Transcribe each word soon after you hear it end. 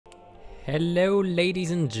Hello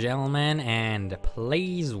ladies and gentlemen, and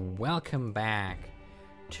please welcome back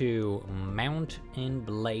to Mount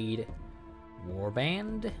Blade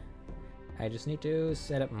Warband. I just need to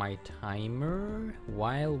set up my timer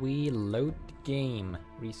while we load the game.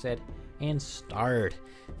 Reset and start.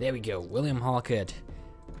 There we go, William Halkett.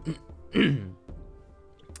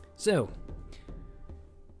 So,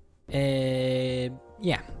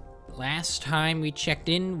 yeah, last time we checked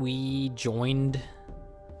in, we joined...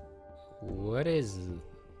 What is...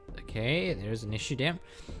 Okay, there's an issue there.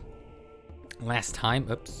 Last time...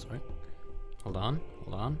 Oops, sorry. Hold on.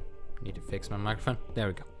 Need to fix my microphone. There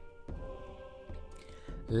we go.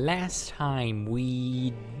 Last time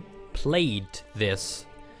we played this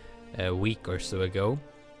a week or so ago.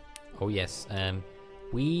 Oh yes,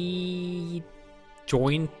 we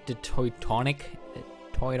joined the Teutonic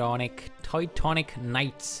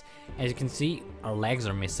Knights. As you can see, our legs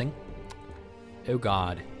are missing. Oh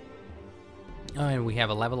god. Oh, and we have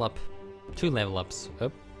a level up, 2 level ups. Oh,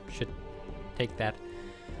 should take that.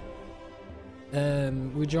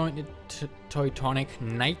 We joined the Teutonic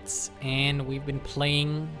Knights, and we've been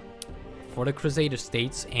playing for the Crusader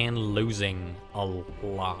States and losing a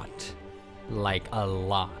lot. Like, a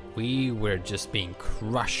lot. We were just being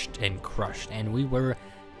crushed, and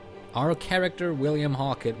our character, William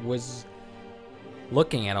Halkett, was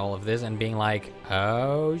looking at all of this and being like,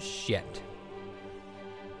 oh shit.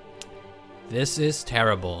 This is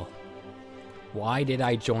terrible. Why did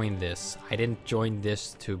I join this? I didn't join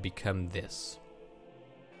this to become this.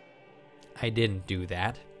 I didn't do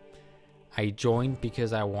that. I joined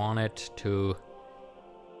because I wanted to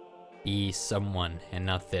be someone and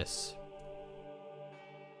not this.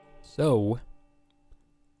 So,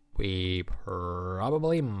 we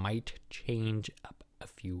probably might change up a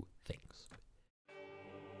few things.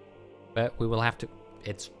 But we will have to...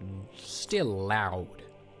 It's still loud.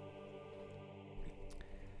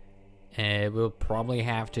 We'll probably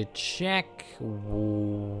have to check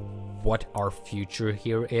what our future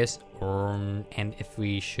here is, and if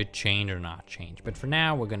we should change or not change. But for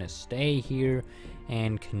now, we're gonna stay here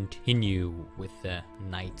and continue with the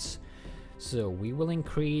knights. So we will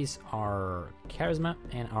increase our charisma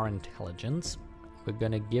and our intelligence. We're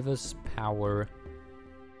gonna give us power.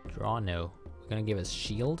 We're gonna give us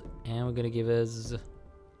shield, and we're gonna give us...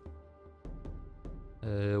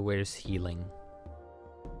 where's healing?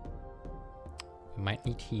 We might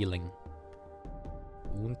need healing.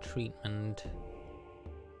 Wound treatment.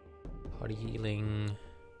 Party healing.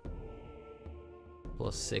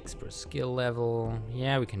 +6 per skill level.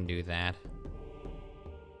 Yeah, we can do that.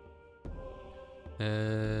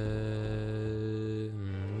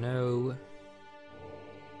 No.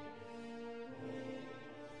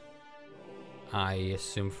 I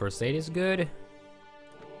assume first aid is good.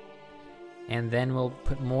 And then we'll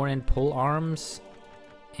put more in pole arms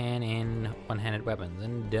and in one-handed weapons,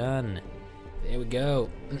 and done. There we go.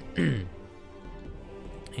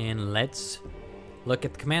 And let's look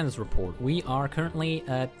at the commander's report. We are currently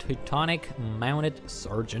a Teutonic mounted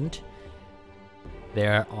sergeant.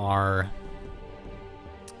 There are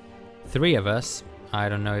 3 of us. I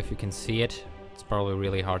don't know if you can see it. It's probably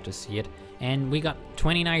really hard to see it. And we got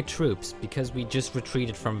 29 troops because we just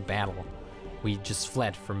retreated from battle. We just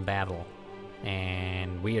fled from battle.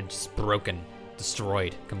 And we are just broken.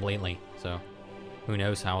 Destroyed completely, so who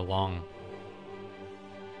knows how long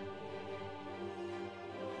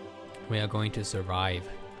we are going to survive.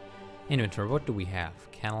 Inventory, what do we have?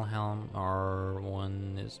 Cattle helm,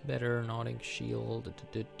 R1 is better, Nordic shield,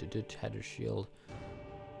 header shield,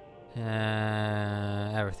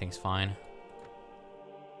 everything's fine.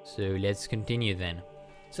 So let's continue then.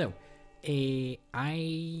 So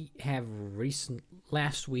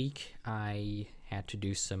last week I had to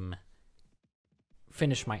do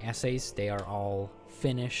finish my essays. They are all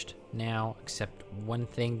finished now, except one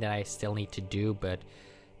thing that I still need to do, but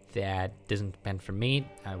that doesn't depend from me.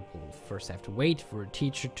 I will first have to wait for a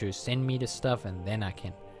teacher to send me the stuff, and then I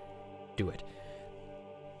can do it.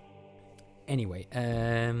 Anyway,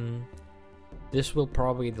 this will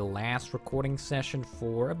probably be the last recording session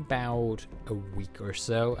for about a week or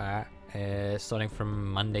so, starting from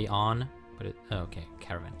Monday on. Okay,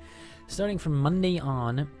 caravan. Starting from Monday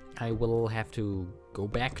on, I will have to go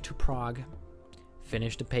back to Prague,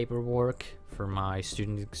 finish the paperwork for my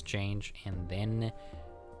student exchange, and then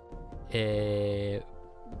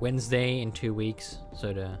Wednesday in 2 weeks,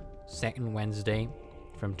 so the second Wednesday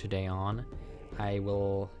from today on, I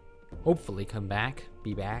will hopefully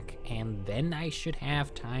be back, and then I should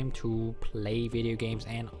have time to play video games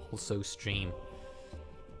and also stream.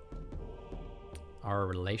 Our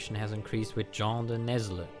relation has increased with Jean de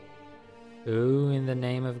Nesle. Who in the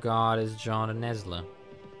name of God is John and Nesla?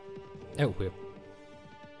 Oh,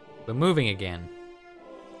 we're moving again.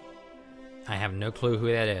 I have no clue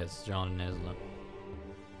who that is, John and Nesla.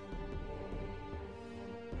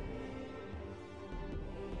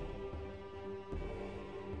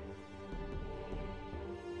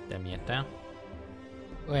 Damietta?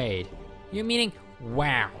 Wait, you meaning,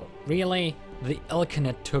 wow, really? The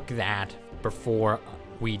Ilkana took that before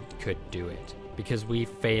we could do it, because we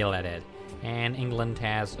failed at it. And England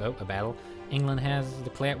has, oh, a battle. England has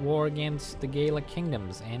declared war against the Gaelic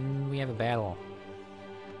kingdoms, and we have a battle.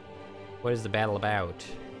 What is the battle about?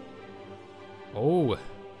 Oh.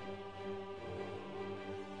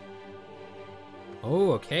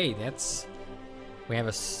 Oh, okay, that's... We have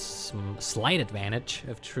a slight advantage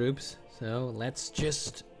of troops, so let's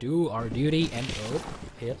just do our duty. And oh,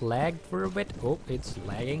 it lagged for a bit. Oh, it's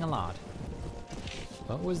lagging a lot.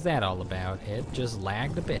 What was that all about? It just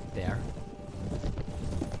lagged a bit there.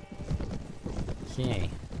 Okay.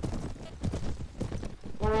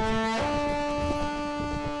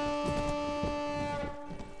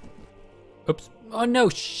 Oops. Oh no,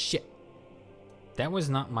 shit. That was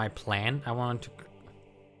not my plan. I wanted to...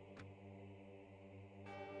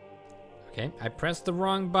 Okay, I pressed the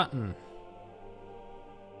wrong button.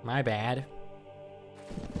 My bad.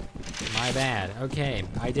 My bad. Okay,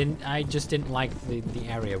 I just didn't like the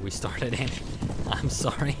area we started in. I'm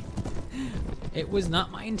sorry. It was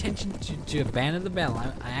not my intention to abandon the battle.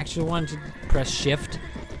 I actually wanted to press shift,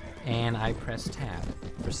 and I pressed tab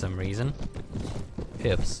for some reason.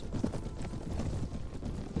 Oops.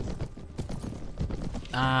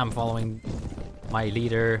 I'm following my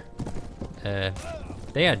leader.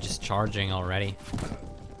 They are just charging already.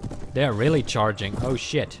 They're really charging. Oh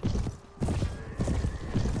shit.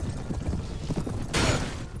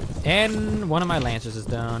 And one of my lancers is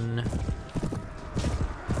done.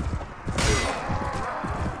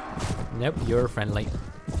 Nope, you're friendly.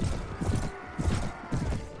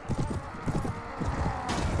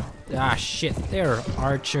 Ah shit, they're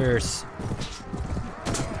archers.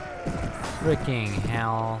 Freaking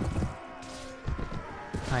hell.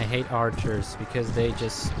 I hate archers because they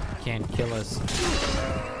just can't kill us.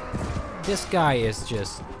 This guy is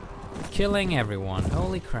just killing everyone.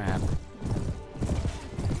 Holy crap.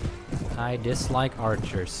 I dislike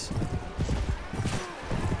archers.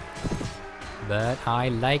 But I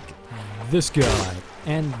like this guy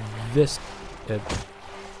and this.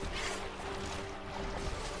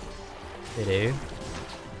 Hello.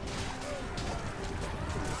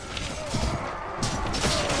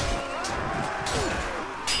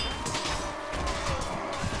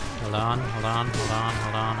 Hold on, hold on, hold on,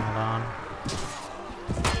 hold on, hold on.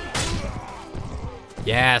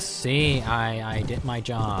 Yes, see, I did my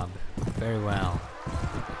job very well.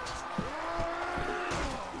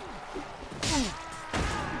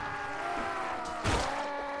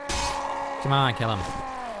 Come on, kill him.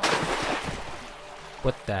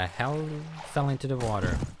 What the hell fell into the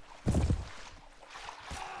water?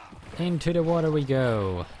 Into the water we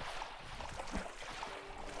go.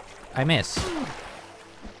 I miss.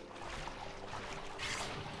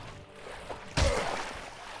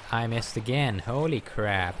 I missed again. Holy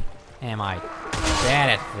crap. Am I bad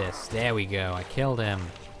at this? There we go. I killed him.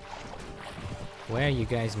 Where are you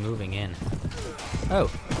guys moving in?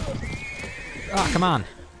 Oh. Oh, come on.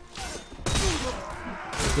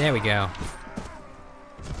 There we go.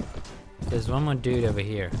 There's one more dude over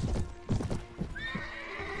here.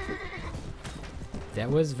 That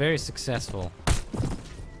was very successful.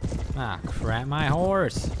 Ah, crap, my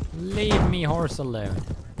horse. Leave me horse alone.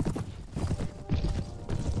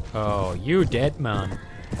 Oh, you dead, man.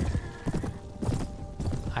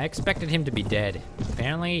 I expected him to be dead.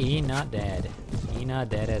 Apparently, he not dead. He not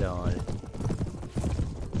dead at all.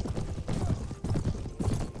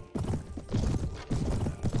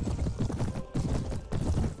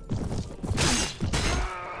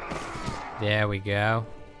 There we go.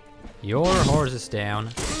 Your horse is down.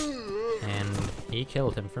 And he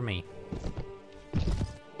killed him for me.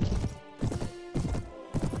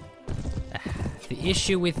 The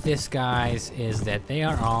issue with this, guys, is that they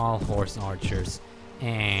are all horse archers.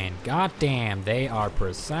 And goddamn, they are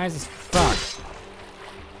precise as fuck.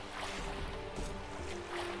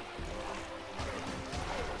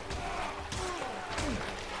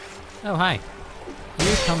 Oh, hi.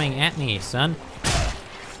 You coming at me, son.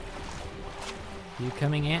 You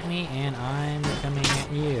coming at me, and I'm coming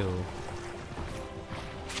at you.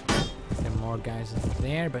 There are more guys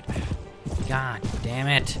there, but god damn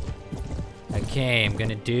it. Okay, I'm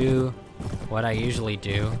gonna do what I usually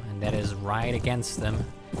do, and that is ride against them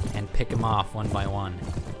and pick them off one by one.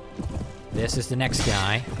 This is the next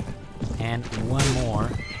guy, And one more.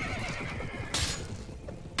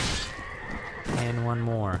 And one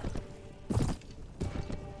more.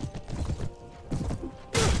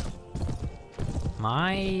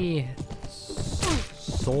 My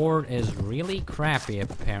sword is really crappy,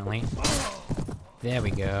 apparently. There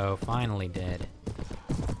we go, finally dead.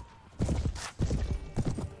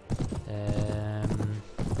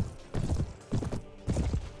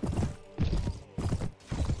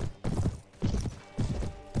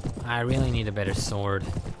 I really need a better sword.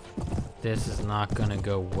 This is not gonna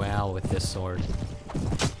go well with this sword.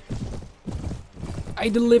 I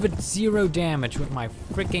delivered 0 damage with my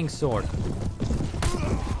freaking sword.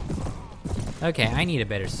 Okay, I need a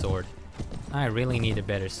better sword. I really need a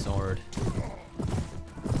better sword.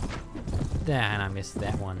 And I missed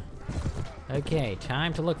that one. Okay,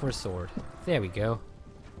 time to look for a sword. There we go.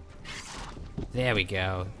 There we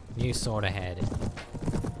go. New sword ahead.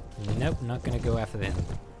 Nope, not gonna go after them.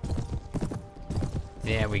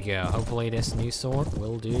 There we go. Hopefully this new sword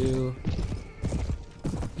will do.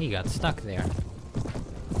 He got stuck there.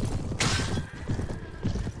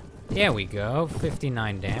 There we go.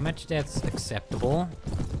 59 damage. That's acceptable.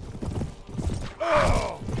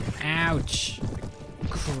 Ouch!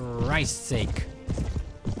 Christ's sake.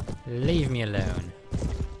 Leave me alone.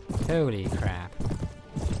 Holy crap.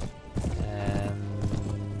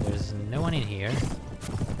 There's no one in here.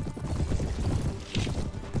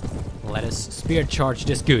 Let us spear charge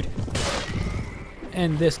this good.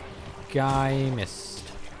 And this guy missed.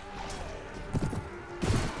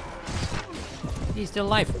 He's still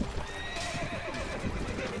alive.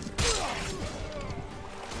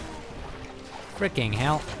 Freaking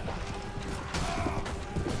hell.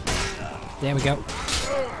 There we go.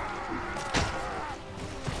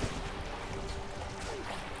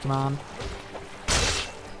 Come on.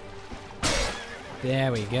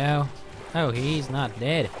 There we go. Oh, he's not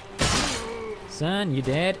dead. Son, you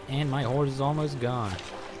dead? And my horse is almost gone.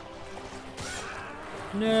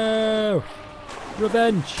 No!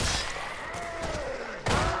 Revenge!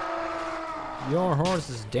 Your horse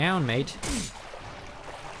is down, mate.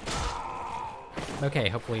 Okay,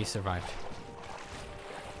 hopefully he survived.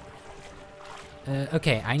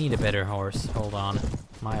 Okay, I need a better horse. Hold on.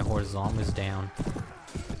 My horse is almost down.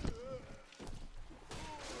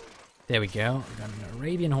 There we go. Got an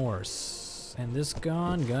Arabian horse. And this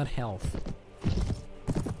gun got health.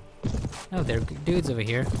 Oh, there are dudes over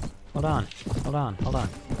here. Hold on. Hold on. Hold on.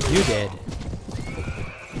 You dead.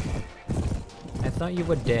 I thought you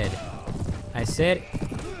were dead. I said,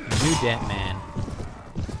 you dead, man.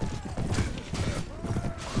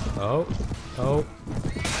 Oh. Oh.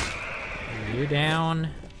 You down.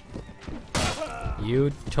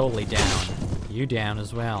 You totally down. You down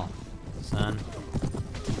as well, son.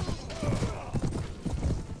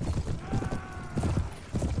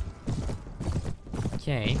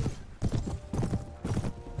 Okay.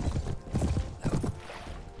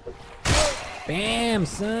 Bam,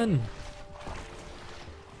 son.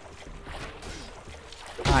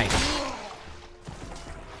 Hi.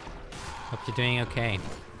 Hope you're doing okay.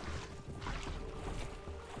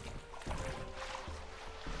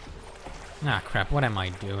 Ah, crap, what am I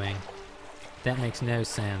doing? That makes no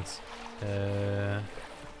sense. Well,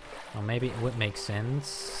 maybe it would make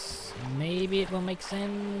sense. Maybe it will make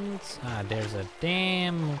sense. Ah, there's a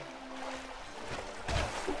damn...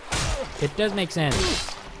 It does make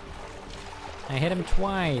sense. I hit him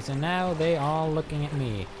twice, and now they all looking at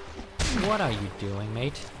me. What are you doing,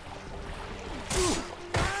 mate?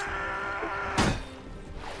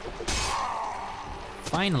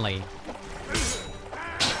 Finally.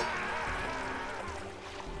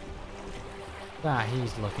 Ah,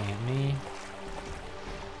 he's looking at me.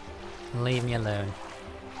 Leave me alone.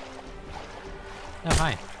 Oh,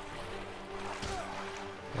 hi.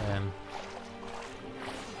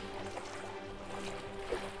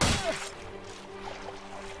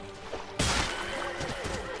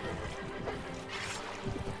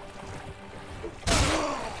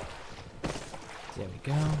 There we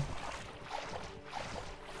go.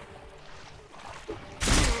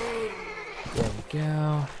 There we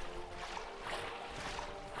go.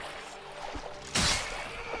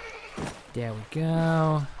 There we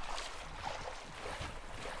go.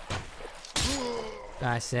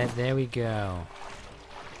 I said, there we go.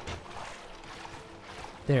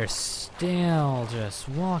 They're still just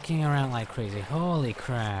walking around like crazy. Holy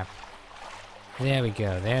crap. There we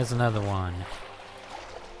go. There's another one.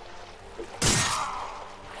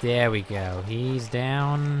 There we go. He's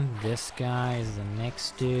down. This guy's the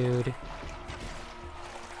next dude.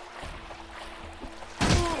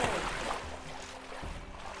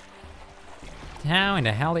 How in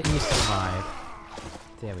the hell did you survive?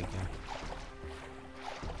 There we go.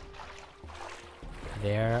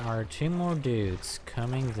 There are 2 more dudes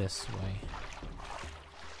coming this way.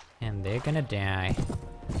 And they're gonna die.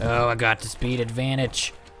 Oh, I got the speed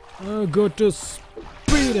advantage. I got the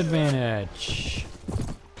speed advantage.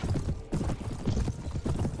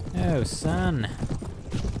 Oh, son.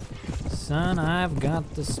 Son, I've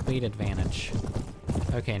got the speed advantage.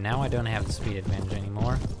 Okay, now I don't have the speed advantage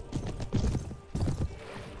anymore.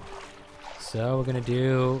 So we're gonna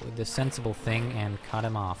do the sensible thing and cut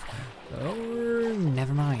him off. Oh,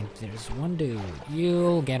 never mind. There's 1 dude.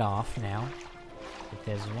 You'll get off now. But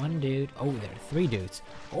there's 1 dude. Oh, there are 3 dudes.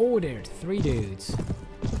 Oh, there's 3 dudes.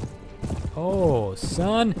 Oh,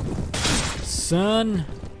 son. Son.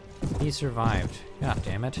 He survived. God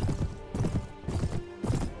damn it.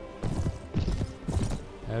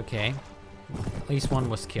 Okay. At least 1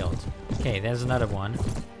 was killed. Okay, there's another one.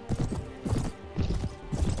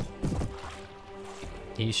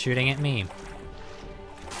 He's shooting at me.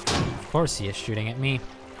 Of course he is shooting at me.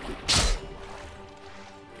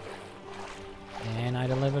 And I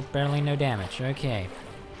delivered barely no damage. Okay.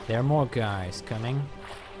 There are more guys coming.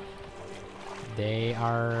 They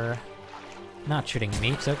are not shooting at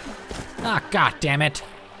me, so... Ah, god damn it!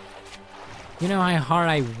 You know how hard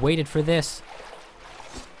I waited for this?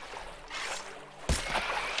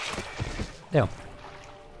 No.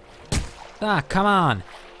 Ah, come on!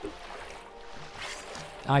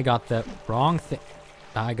 I got the wrong thing.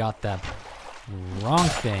 I got the wrong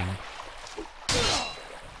thing.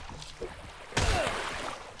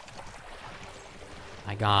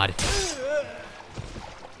 My god.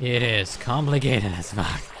 It is complicated as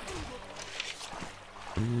fuck.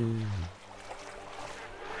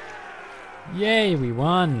 Yay, we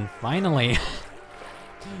won! Finally!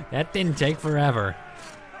 That didn't take forever.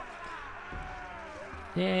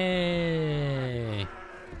 Yay!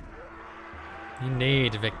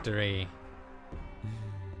 Indeed, victory.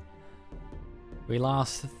 We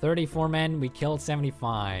lost 34 men, we killed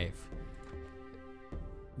 75.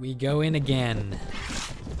 We go in again.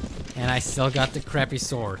 And I still got the crappy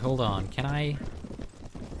sword. Hold on, can I?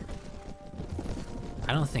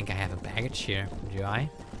 I don't think I have a baggage here, do I?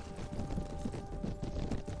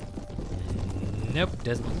 Nope,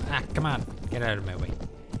 doesn't. Ah, come on, get out of my way.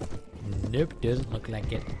 Nope, doesn't look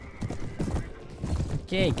like it.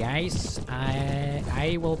 Okay, guys,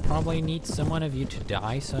 I will probably need someone of you to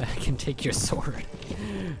die so I can take your sword.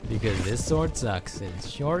 Because this sword sucks. It's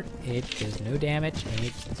short, it does no damage, and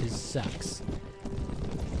it just sucks.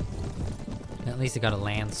 At least I got a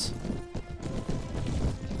lance.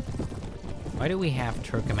 Why do we have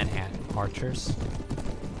Turkoman archers?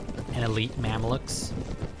 And elite Mamelukes?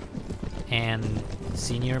 And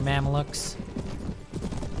senior Mamelukes?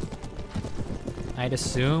 I'd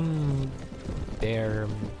assume they're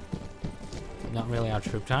not really our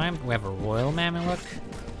troop time. We have a royal Mameluk.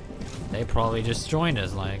 They probably just joined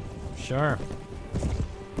us, like, sure.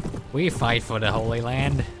 We fight for the Holy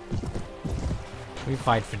Land. We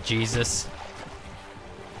fight for Jesus.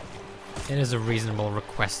 It is a reasonable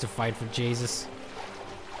request to fight for Jesus.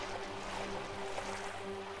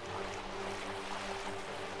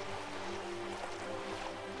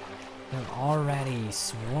 They're already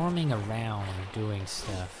swarming around doing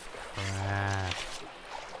stuff. Crap.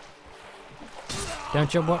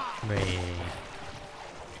 Don't you worry.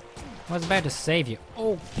 I was about to save you.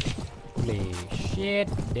 Oh, holy shit,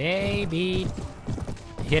 they be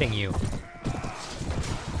hitting you.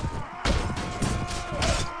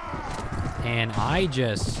 And I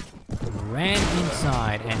just ran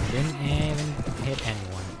inside and didn't even hit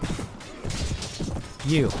anyone.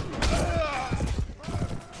 You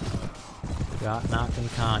got knocked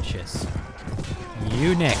unconscious.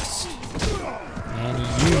 You next. And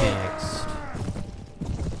you next.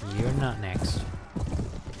 You're not next.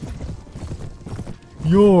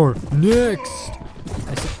 You're next!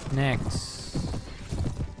 I said next.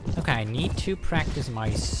 Okay, I need to practice my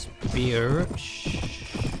spear.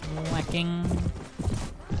 Whacking.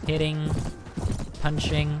 Hitting.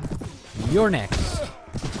 Punching. You're next.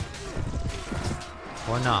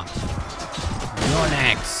 Or not. You're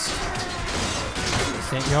next.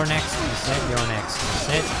 You said you're next. You said you're next. You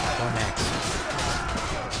said you're next.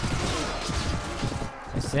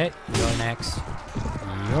 I said you're next.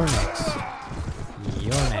 You're next.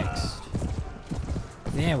 You're next.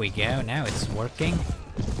 There we go. Now it's working.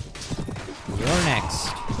 You're next.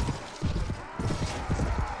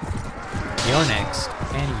 You're next.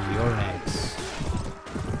 And you're next.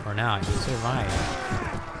 For now, you survived.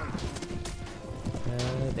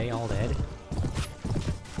 They all dead.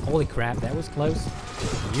 Holy crap, that was close.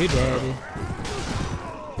 You dead.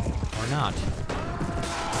 Or not.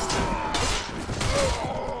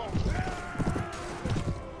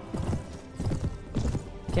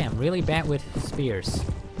 Okay, I'm really bad with spears.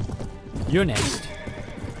 You're next.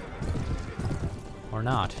 Or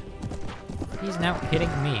not. He's now hitting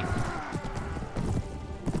me.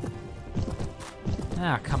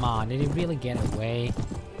 Ah, come on. Did he really get away?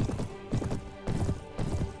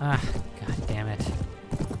 Ah, god damn it.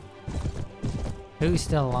 Who's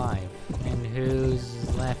still alive? And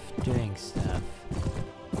who's left doing stuff?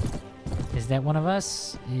 Is that one of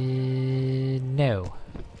us? No.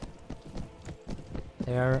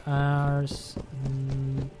 There are...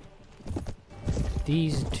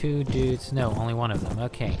 these two dudes... No, only one of them.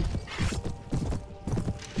 Okay.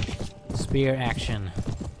 Spear action.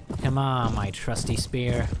 Come on, my trusty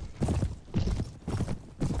spear.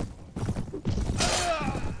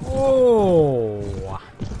 Oh!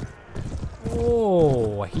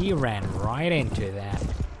 Oh, he ran right into that.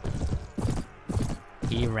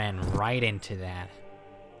 He ran right into that.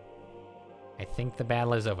 I think the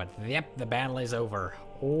battle is over. Yep, the battle is over.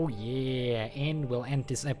 Oh yeah, and we'll end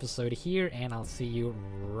this episode here, and I'll see you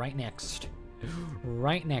right next.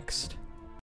 Right next.